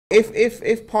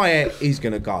if Payet is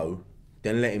going to go,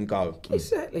 then let him go.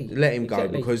 Exactly. Let him go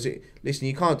because listen,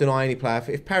 you can't deny any player.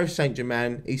 If Paris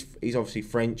Saint-Germain, he's obviously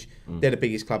French. They're the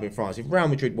biggest club in France. If Real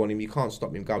Madrid want him, you can't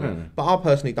stop him going. No. But I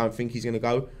personally don't think he's going to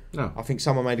go. No. I think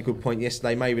someone made a good point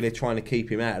yesterday. Maybe they're trying to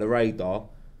keep him out of the radar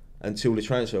until the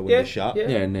transfer window shut. Yeah,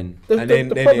 and then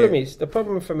the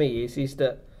problem for me is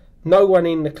that no one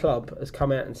in the club has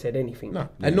come out and said anything. No,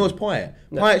 and nor's Payet.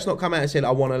 No. Payet's not come out and said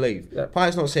I want to leave. Yeah.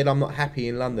 Payet's not said I'm not happy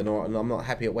in London or I'm not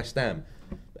happy at West Ham.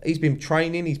 He's been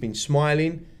training. He's been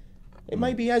smiling.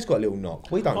 Maybe he has got a little knock.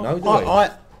 We don't know, do we?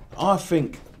 I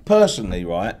think personally,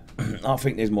 right? I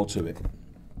think there's more to it.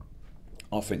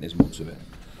 I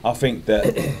think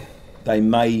that they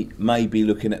may be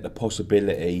looking at the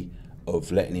possibility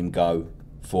of letting him go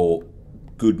for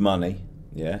good money.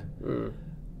 Yeah.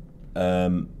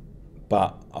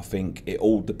 But I think it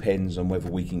all depends on whether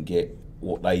we can get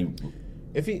what they.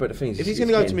 If he's going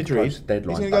to go to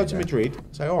Madrid,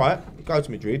 say, all right, go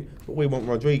to Madrid, but we want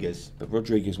Rodriguez. But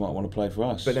Rodriguez might want to play for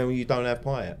us. But then you don't have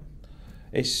Payet.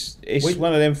 It's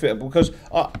one of them because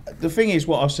the thing is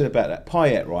what I said about that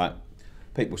Payet, right?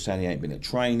 People saying he ain't been at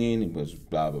training, he was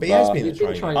blah blah blah. But he has been at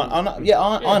training.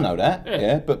 I know that.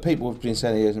 Yeah, but people have been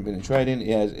saying he hasn't been in training.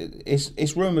 He has.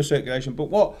 It's rumour circulation. But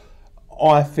what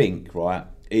I think, right,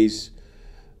 is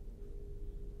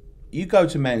you go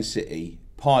to Man City,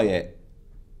 Payet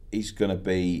is going to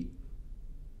be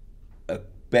a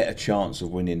better chance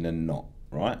of winning than not,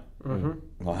 right?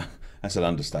 Mm-hmm. Like, that's an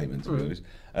understatement, to be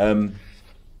honest.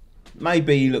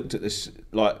 Maybe he looked at this,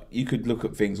 like, you could look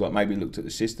at things like maybe looked at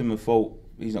the system and thought,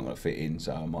 he's not going to fit in,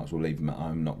 so I might as well leave him at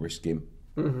home, not risk him.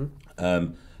 Mm-hmm.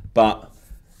 But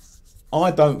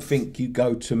I don't think you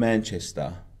go to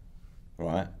Manchester,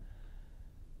 right,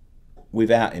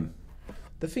 without him.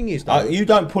 The thing is, though, you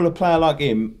don't pull a player like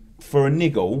him for a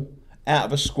niggle out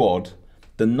of a squad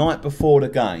the night before the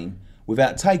game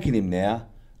without taking him there.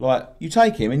 Like, you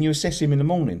take him and you assess him in the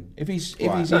morning. If he's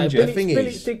injured,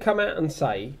 Bilic did come out and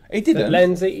say he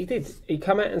didn't. He did. He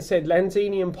come out and said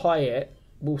Lanzini and Payet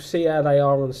will see how they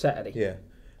are on Saturday. Yeah,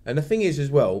 and the thing is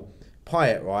as well,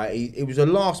 Payet, right? It was a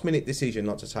last minute decision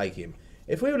not to take him.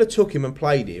 If we would have took him and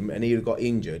played him and he would have got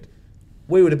injured,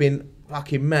 we would have been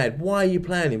fucking mad. Why are you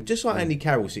playing him? Just like Andy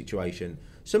Carroll's situation.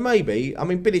 So maybe, I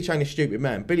mean, Bilic ain't a stupid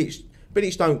man.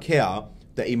 Bilic don't care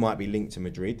that he might be linked to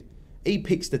Madrid. He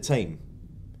picks the team.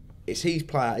 It's his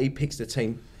player. He picks the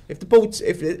team. If the ball,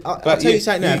 I'll tell you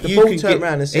something now. If the ball turned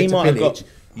around and said to Bilic,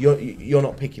 "You're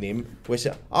not picking him,"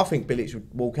 I think Bilic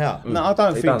would walk out. No, I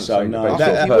don't think so. No,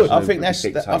 I think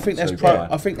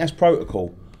that's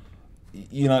protocol.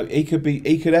 You know, he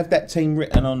could have that team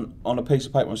written on a piece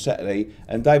of paper on Saturday,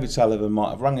 and David Sullivan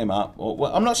might have rung him up.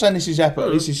 Well, I'm not saying this is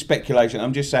happened. This is speculation.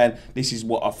 I'm just saying this is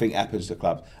what I think happens to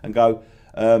clubs. And go,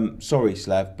 sorry,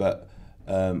 Slav, but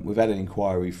we've had an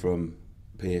inquiry from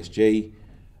PSG.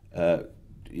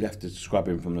 You'll have to scrub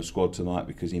him from the squad tonight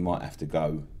because he might have to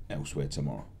go elsewhere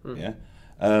tomorrow. Yeah.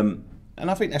 And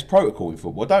I think that's protocol in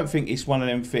football. I don't think it's one of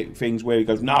them things where he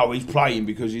goes, no, he's playing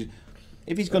because he's.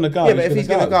 If he's going to go, but if he's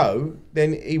going to go,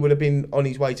 then he would have been on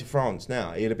his way to France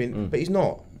now. He'd have been, but he's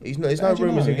not. He's not. There's no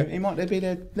rumours. He might be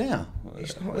there now.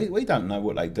 We don't know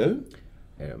what they do.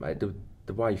 Yeah, mate.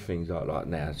 The way things are like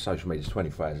now, social media's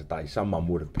 24 hours a day. Someone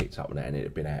would have picked up on that and it'd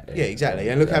have been out there. Yeah, exactly.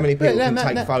 And look how many people can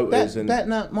take photos. That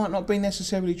might not be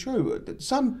necessarily true.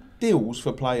 Some deals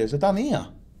for players are done here.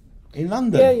 In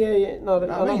London. Yeah. No, I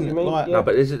know what you mean. Like, no,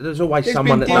 but there's always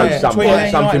someone that knows someone.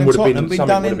 Something would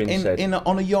have been said.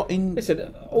 On a yacht in.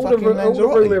 Listen, all the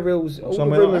rumour reels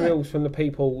from the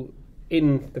people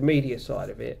in the media side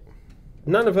of it,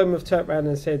 none of them have turned around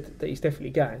and said that he's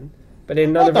definitely going. But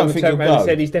then none of them have turned around and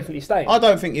said he's definitely staying. I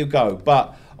don't think he'll go,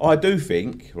 but I do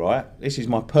think, right, this is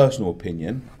my personal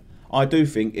opinion, I do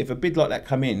think if a bid like that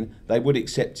come in, they would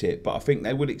accept it. But I think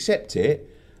they would accept it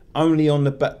only on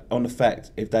the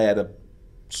fact if they had a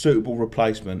suitable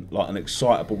replacement, like an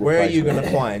excitable replacement. Where are you going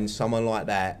to find someone like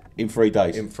that in 3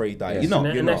 days? In 3 days, you're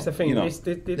not. And that's the thing. That is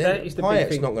the big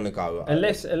thing. Not going to go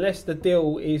unless the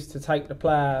deal is to take the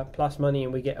player plus money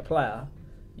and we get a player.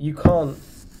 You can't.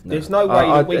 No. There's no way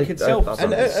that we could sell.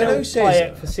 And who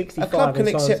says for 65 a club can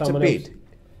accept a bid?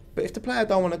 But if the player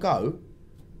don't want to go,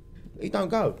 he don't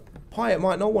go. Payet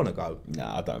might not want to go. No,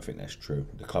 I don't think that's true.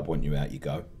 The club want you out, you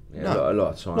go. Yeah, no, a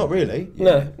lot of time. Not really.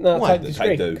 Yeah. No, I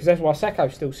disagree. Because that's why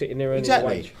Sacco's still sitting there earning a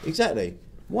wage. Exactly.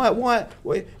 Why?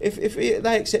 If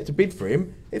they accept a bid for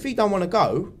him, if he don't want to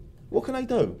go, what can they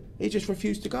do? He just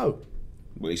refused to go.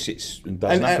 Well, he sits and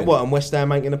does nothing. And West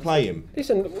Ham ain't going to play him.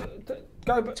 Listen,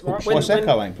 go back. Right, why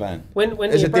Sacco ain't playing? When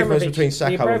there's a difference between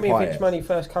Sacco and Payet. money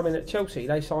first come in at Chelsea,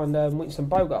 they signed Winston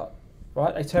Bogart.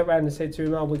 right? They turned around and said to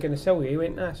him, "Oh, we're going to sell you." He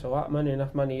went, "That's all right. I'm earning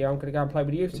enough money. I'm going to go and play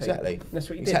with the youth team." Exactly. And that's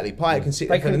what he did. Exactly. Payet can sit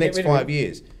there for the next 5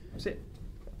 years. That's it.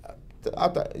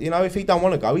 If he don't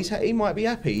want to go, he might be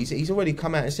happy. He's already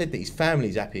come out and said that his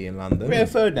family's happy in London. Rio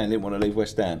Ferdinand didn't want to leave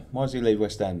West Ham. Why does he leave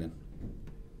West Ham then?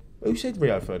 Who said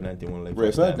Rio Ferdinand didn't want to leave Rio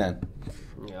West Ham? Ferdinand.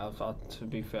 Yeah, to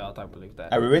be fair, I don't believe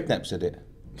that. Harry Redknapp said it.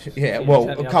 Yeah, well,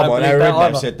 exactly. come on, Harry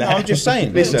Redknapp said that. No, I'm just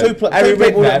saying. Listen, Harry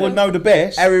Redknapp that would know the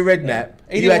best. Harry Redknapp.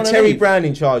 You had Terry Brown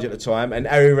in charge at the time, and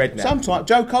Harry Redknapp. Sometimes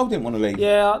Joe Cole didn't want to leave.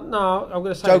 Yeah, no, I'm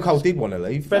going to say Joe Cole did want to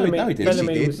leave. Bellamy, no, he didn't.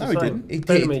 Bellamy He was did. the No, he same. didn't. He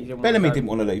did. Bellamy didn't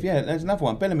want to leave. Yeah, there's another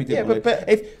one. Bellamy didn't want to leave.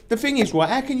 If the thing is, right,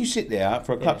 how can you sit there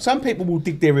for a club? Some people will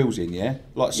dig their heels in, yeah,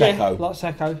 like Sacco. Yeah, like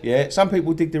Sacco. Yeah, some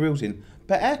people dig their heels in.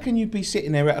 But how can you be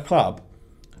sitting there at a club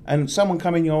and someone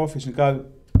come in your office and go,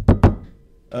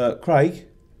 Craig,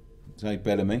 say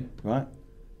Bellamy, right?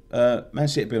 Man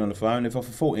City have been on the phone. They've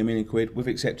offered 40 million quid. We've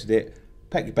accepted it.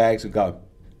 Pack your bags and go.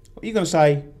 What are you going to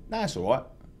say? Nah, that's all right.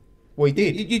 Well, he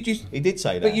did. He did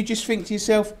say that. But you just think to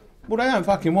yourself, well, they don't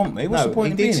fucking want me. What's the point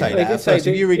he in did being say here? that. At first,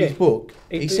 if you read his book,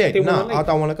 he said, "No, I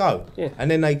don't want to go." Yeah.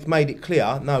 And then they made it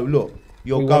clear, "No, look,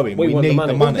 you're We going. We want need the the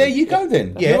money." money." Well, there you go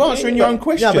then. Yeah, You're answering your own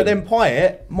question. No, but then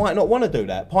Payet might not want to do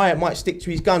that. Payet might stick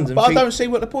to his guns and But think, I don't see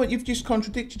what the point. You've just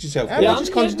contradicted yourself. I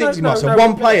just contradicted myself. no,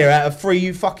 One player out of 3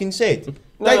 you fucking said.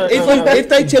 If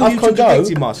they tell I've you to go,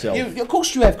 contradicted myself. of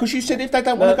course you have, because you said if they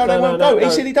don't want to go, they won't go. He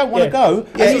said he don't want to go.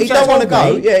 Yeah, and he don't want to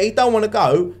go. Yeah, he don't want to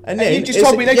go. And then you just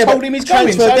told me they told him he's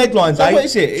going. Transfer deadline day. What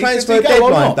is it? Transfer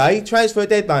deadline day. Transfer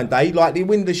deadline day. Like the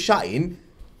window's shutting.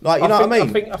 Like, you know what I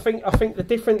mean? I think the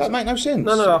difference. That make no sense.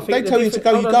 No. I think they tell you to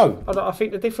go, you go. I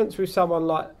think the difference with someone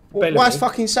like Bellamy. Why is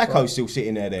fucking Sacco still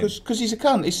sitting there then? Because he's a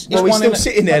cunt. He's he's still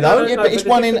sitting there though. Yeah, but it's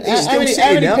one in. How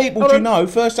many people do you know?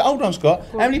 Hold on, Scott.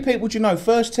 How many people do you know?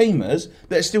 First teamers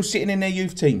that are still sitting in their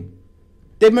youth team.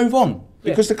 They move on.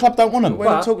 Because the club don't want them. We're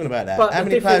not talking about that. How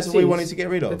many players have we wanted to get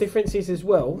rid of? The difference is as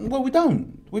well. Well, we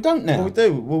don't. We don't now. Well, we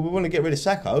do. Well, we want to get rid of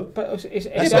Sacco. But he's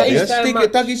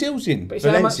dug his heels in. But it's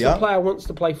how much the player wants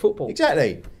to play football.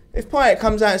 Exactly. If Payet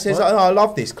comes out and says, "Oh, I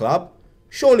love this club,"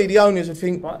 surely the owners would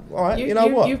think, "All right, you know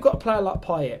what? You've got a player like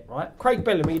Payet, right? Craig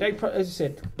Bellamy. As I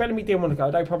said, Bellamy didn't want to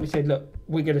go. They probably said, "Look,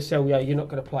 we're going to sell you. You're not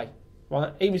going to play."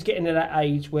 Right? He was getting to that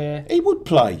age where he would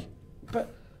play.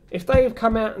 But if they have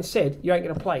come out and said you ain't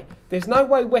going to play, there's no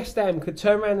way West Ham could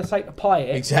turn around and say to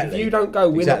Payet, exactly. if you don't go,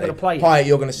 we're not going to play you. Payet,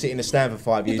 you're going to sit in the stand for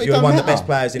 5 years. You're one of the best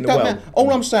players in the world.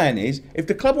 All I'm saying is, if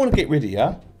the club want to get rid of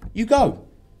you, you go.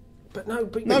 But no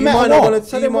matter what.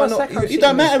 So then why it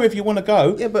don't matter if you want to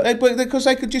go. Yeah, but because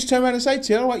they could just turn around and say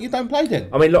to you, "All right, you don't play then."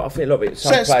 I mean, I think a lot of it.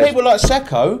 So people like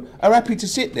Sacco are happy to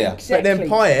sit there. Exactly. But then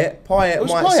Payet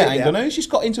might sit ain't there. He's just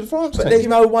got into the France. But there's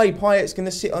no way Payet's going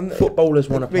to sit on. Footballers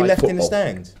want to be left in the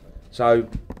stand. So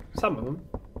some of them.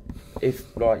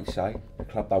 If, like you say, the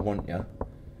club don't want you,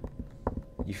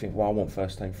 you think, "Well, I want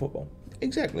first team football."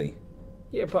 Exactly.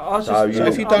 Yeah, but I just. So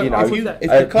if you don't, if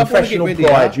the club want to get rid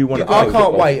of you, I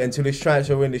can't wait until this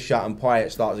transfer window's shut and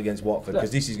Payet starts against Watford,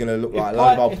 because this is going to look like a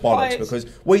load of old bollocks, because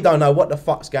we don't know what the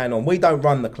fuck's going on. We don't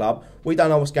run the club. We don't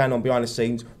know what's going on behind the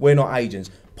scenes. We're not agents.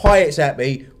 Payet's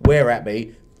happy. We're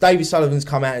happy. David Sullivan's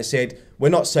come out and said, "We're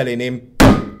not selling him."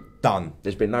 Done.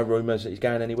 There's been no rumours that he's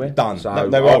going anywhere. Done. So I don't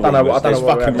know what There's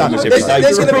going to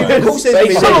be. Of course,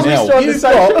 there's going to be.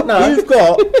 You've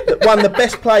got one of the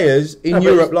best players in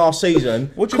Europe last season.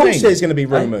 What do you mean? Of course, there's going to be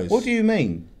rumours. What do you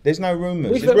mean? There's no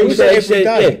rumours. There's rumours every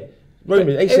day.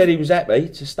 Rumours. He said he was happy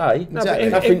to stay.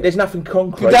 Exactly. There's nothing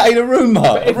concrete. That ain't a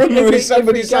rumour. A rumour is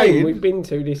somebody saying. We've been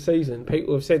to this season,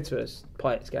 people have said to us,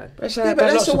 "Payet's going." Yeah,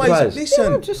 but that's always.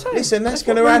 Listen. That's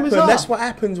going to happen. That's what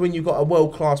happens when you've got a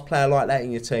world-class player like that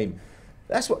in your team.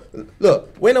 That's what.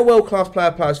 Look, when a world-class player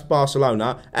plays for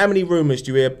Barcelona, how many rumours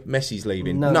do you hear Messi's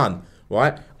leaving? None.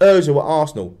 Right? Ozil at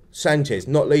Arsenal, Sanchez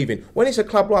not leaving. When it's a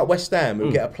club like West Ham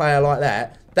who get a player like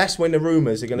that, that's when the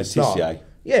rumours are going to start.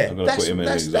 Yeah,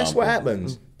 that's what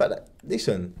happens. But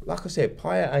listen, like I said,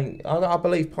 Payet ain't. I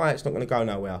believe Payet's not going to go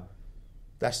nowhere.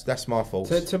 That's my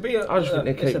fault. I just think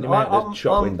they're keeping him out of the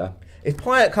shop window. If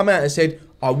Payet come out and said,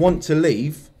 "I want to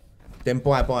leave," then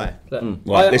bye-bye.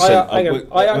 Right, listen, I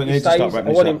hope he stays. I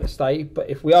want him to stay, but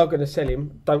if we are going to sell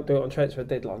him, don't do it on transfer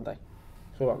deadline day.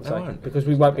 That's what I'm saying. Because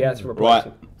we won't be able to replace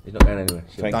him. He's not going anywhere.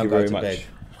 Thank you very much.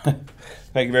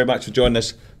 Thank you very much for joining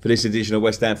us for this edition of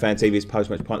West Ham Fan TV's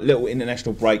Post-Match Pint. Little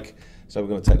international break, so we're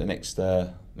going to take the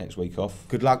next week off.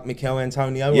 Good luck, Mikel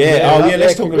Antonio.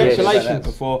 Let's talk about that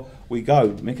before we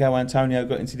go. Mikel Antonio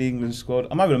got into the England squad.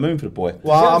 I'm over the moon for the boy.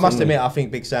 Well, I must admit, I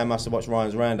think Big Sam must have watched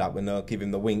Ryan's Roundup when they'll give him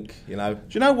the wink, you know. Do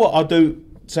you know what I do,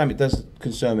 Sam? It does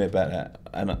concern me about that,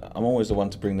 and I'm always the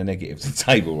one to bring the negative to the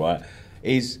table, right?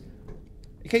 Is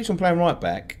He keeps on playing right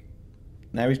back.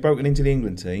 Now he's broken into the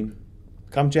England team.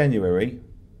 Come January,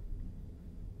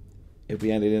 he'll be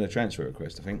handed in a transfer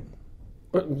request, I think.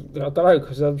 I don't know,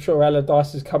 because I'm sure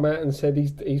Allardyce has come out and said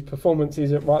his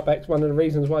performances at right back's one of the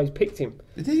reasons why he's picked him.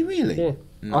 Did he really? Yeah.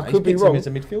 No, I could be wrong. Him as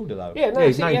a midfielder, though. Yeah, no,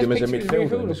 he's named him as a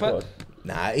midfielder.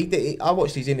 Nah, I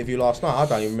watched his interview last night. I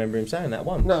don't even remember him saying that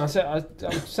one. No, I'm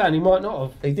saying he might not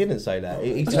have. He didn't say that.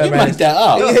 He turned around. Made that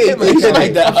up. He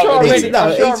made that up. He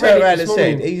turned around and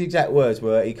said his exact words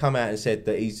were, he come out and said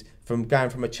that he's going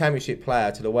from a championship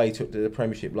player to the way he took to the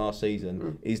Premiership last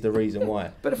season is the reason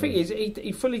why. But the thing is,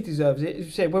 he fully deserves it. As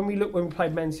you said, when we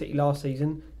played Man City last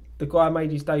season, the guy made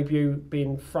his debut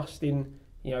being thrust in.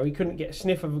 You know, he couldn't get a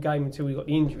sniff of a game until he got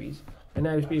the injuries. And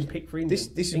now he's being picked for England.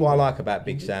 This is what I like about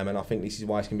Big Sam, and I think this is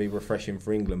why it's going to be refreshing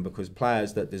for England, because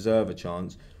players that deserve a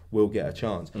chance will get a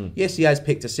chance. Yes, he has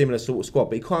picked a similar sort of squad,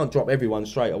 but he can't drop everyone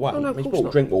straight away. Oh, no, of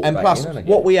course not. And plus,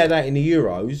 what we had out in the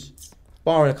Euros,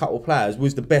 barring a couple of players,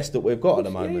 was the best that we've got at the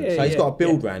moment. So he's got to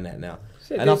build around that now.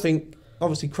 And I think,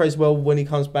 obviously, Creswell, when he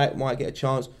comes back, might get a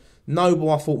chance. Noble,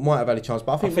 I thought, might have had a chance,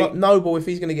 but I think Noble, if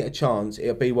he's going to get a chance,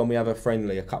 it'll be when we have a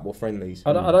couple of friendlies.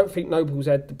 I don't think Noble's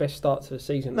had the best start to the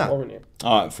season. No.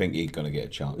 I don't think he's going to get a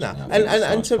chance. No.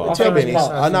 And to be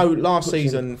honest, I know last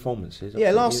season,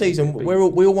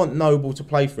 we all want Noble to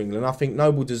play for England. I think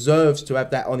Noble deserves to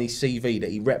have that on his CV that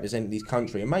he represented his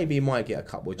country, and maybe he might get a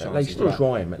couple of chances. At least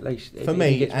try him. At least for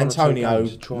me, Antonio,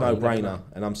 no-brainer,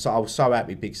 and I was so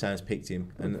happy Big Sam's picked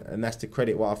him, and that's to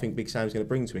credit what I think Big Sam's going to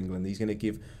bring to England. He's going to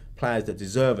give players that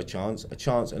deserve a chance,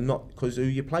 and not because who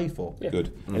you play for. Yeah.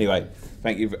 Good. Anyway,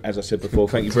 thank you, as I said before,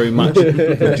 thank you very much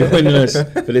for joining us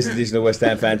for this edition of West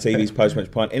Ham Fan TV's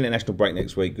Post-Match Pint. International break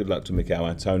next week. Good luck to Mikel,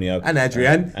 Antonio. And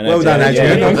Adrian. Well done,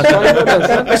 Adrian.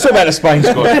 Let's talk about the Spain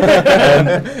squad.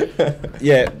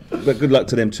 But good luck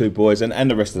to them two boys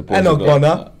and the rest of the boys. And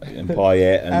Ogbonna. And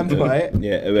Payet. And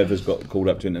Payet. Whoever's got called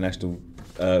up to international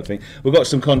thing. We've got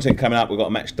some content coming up. We've got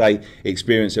a match day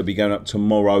experience that'll be going up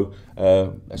tomorrow.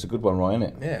 That's a good one, right, isn't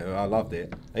it? Yeah, I loved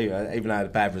it. Even though I had a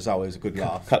bad result, it was a good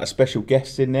laugh. Couple of special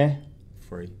guests in there.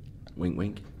 3. Wink,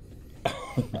 wink. A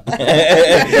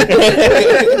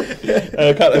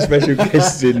couple of special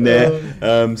guests in there.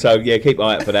 Keep an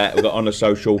eye out for that. We've got On The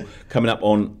Social coming up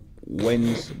on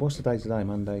Wednesday. What's the day today?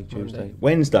 Monday, Tuesday?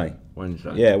 Wednesday.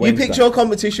 Yeah, Wednesday. You picked your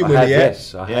competition winner,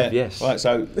 Yes, I have, yes. Right,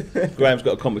 so Graham's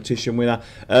got a competition winner.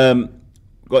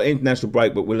 Got an international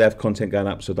break, but we'll have content going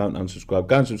up, so don't unsubscribe.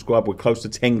 Go and subscribe. We're close to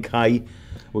 10k.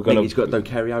 He's got to do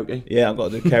karaoke. Yeah, I've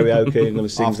got to do karaoke. I'm going to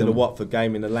sing after the Watford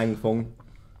game in the Langfong.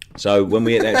 So when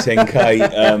we hit that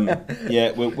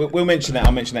 10k, we'll mention that.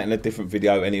 I'll mention that in a different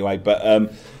video anyway.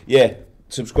 But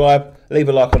subscribe, leave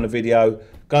a like on the video.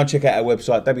 Go and check out our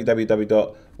website,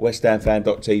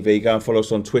 www.westhamfan.tv. Go and follow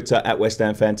us on Twitter at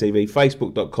westhamfantv,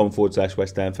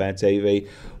 facebook.com/westhamfantv.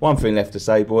 One thing left to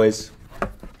say, boys.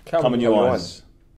 Come on, you eyes.